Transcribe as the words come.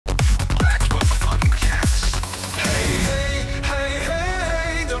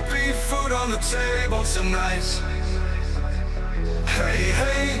table tonight. Hey,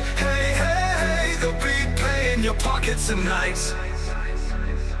 hey, hey, hey, they'll be paying your pocket tonight.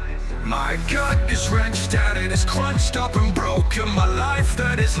 My gut is wrenched and it is crunched up and broken. My life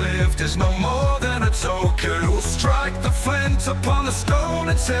that is lived is no more than a token. Who'll strike the flint upon the stone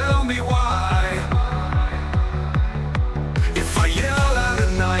and tell me why? If I yell out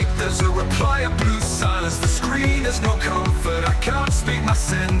at night, there's a reply, a blue silence. The screen is no comfort, I can't speak my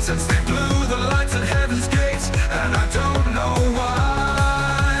sentence. They blew the lights at heaven's gates, and I don't know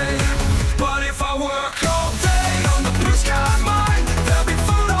why. But if I work all day on the blue sky mine, there'll be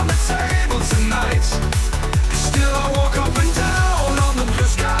food on the table tonight. Still I walk up and down on the blue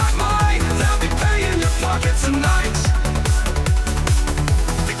sky mine. They'll be paying your pocket tonight.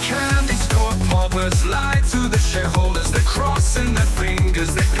 The candy store paupers lie to the shareholders. They're crossing their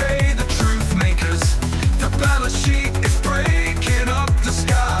fingers, they pay the truth makers. The balance sheet is breaking up the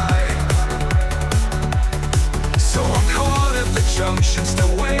sky. So I'm caught at the junction,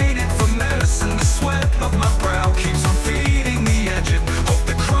 still waiting for medicine. The sweat of my brow keeps on feeding the engine. Hope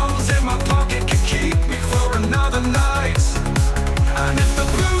the crumbs in my pocket can keep me for another night. And if the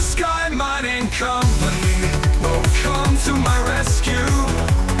blue sky mining company won't come to my rescue,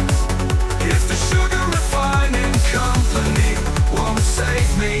 if the sugar refining company won't save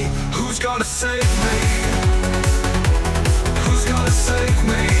me, who's gonna save me? Who's gonna save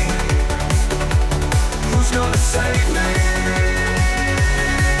me? Who's gonna save me?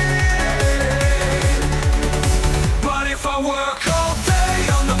 But if I work all day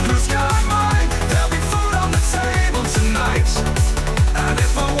on the blue sky mine, there'll be food on the table tonight. And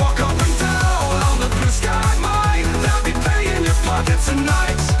if I walk up and down on the blue sky mine, they'll be paying your pocket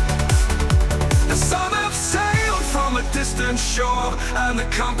tonight. Some have sailed from a distant shore, and the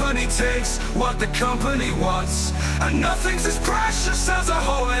company takes what the company wants, and nothing's as precious as a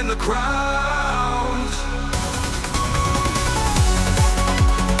hole in the ground.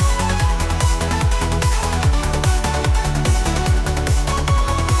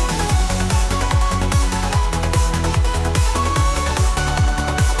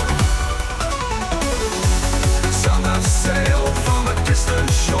 Some have sailed from a distant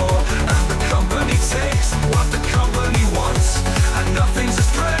shore, and the company takes what the company wants, and nothing's as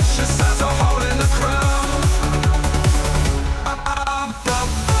precious as a hole in the ground.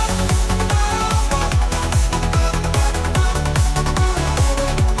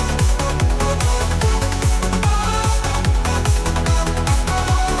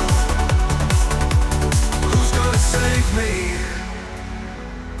 Who's gonna save me?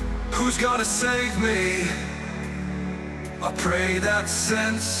 Who's gonna save me? I pray that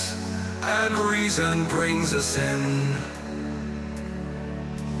sense and reason brings us in.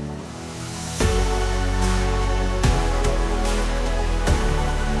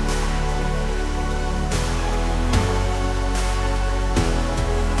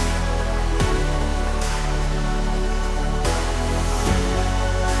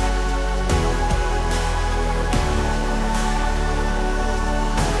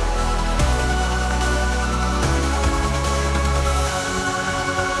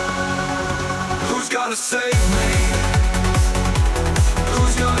 Who's gonna save me?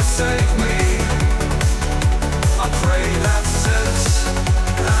 Who's gonna save me?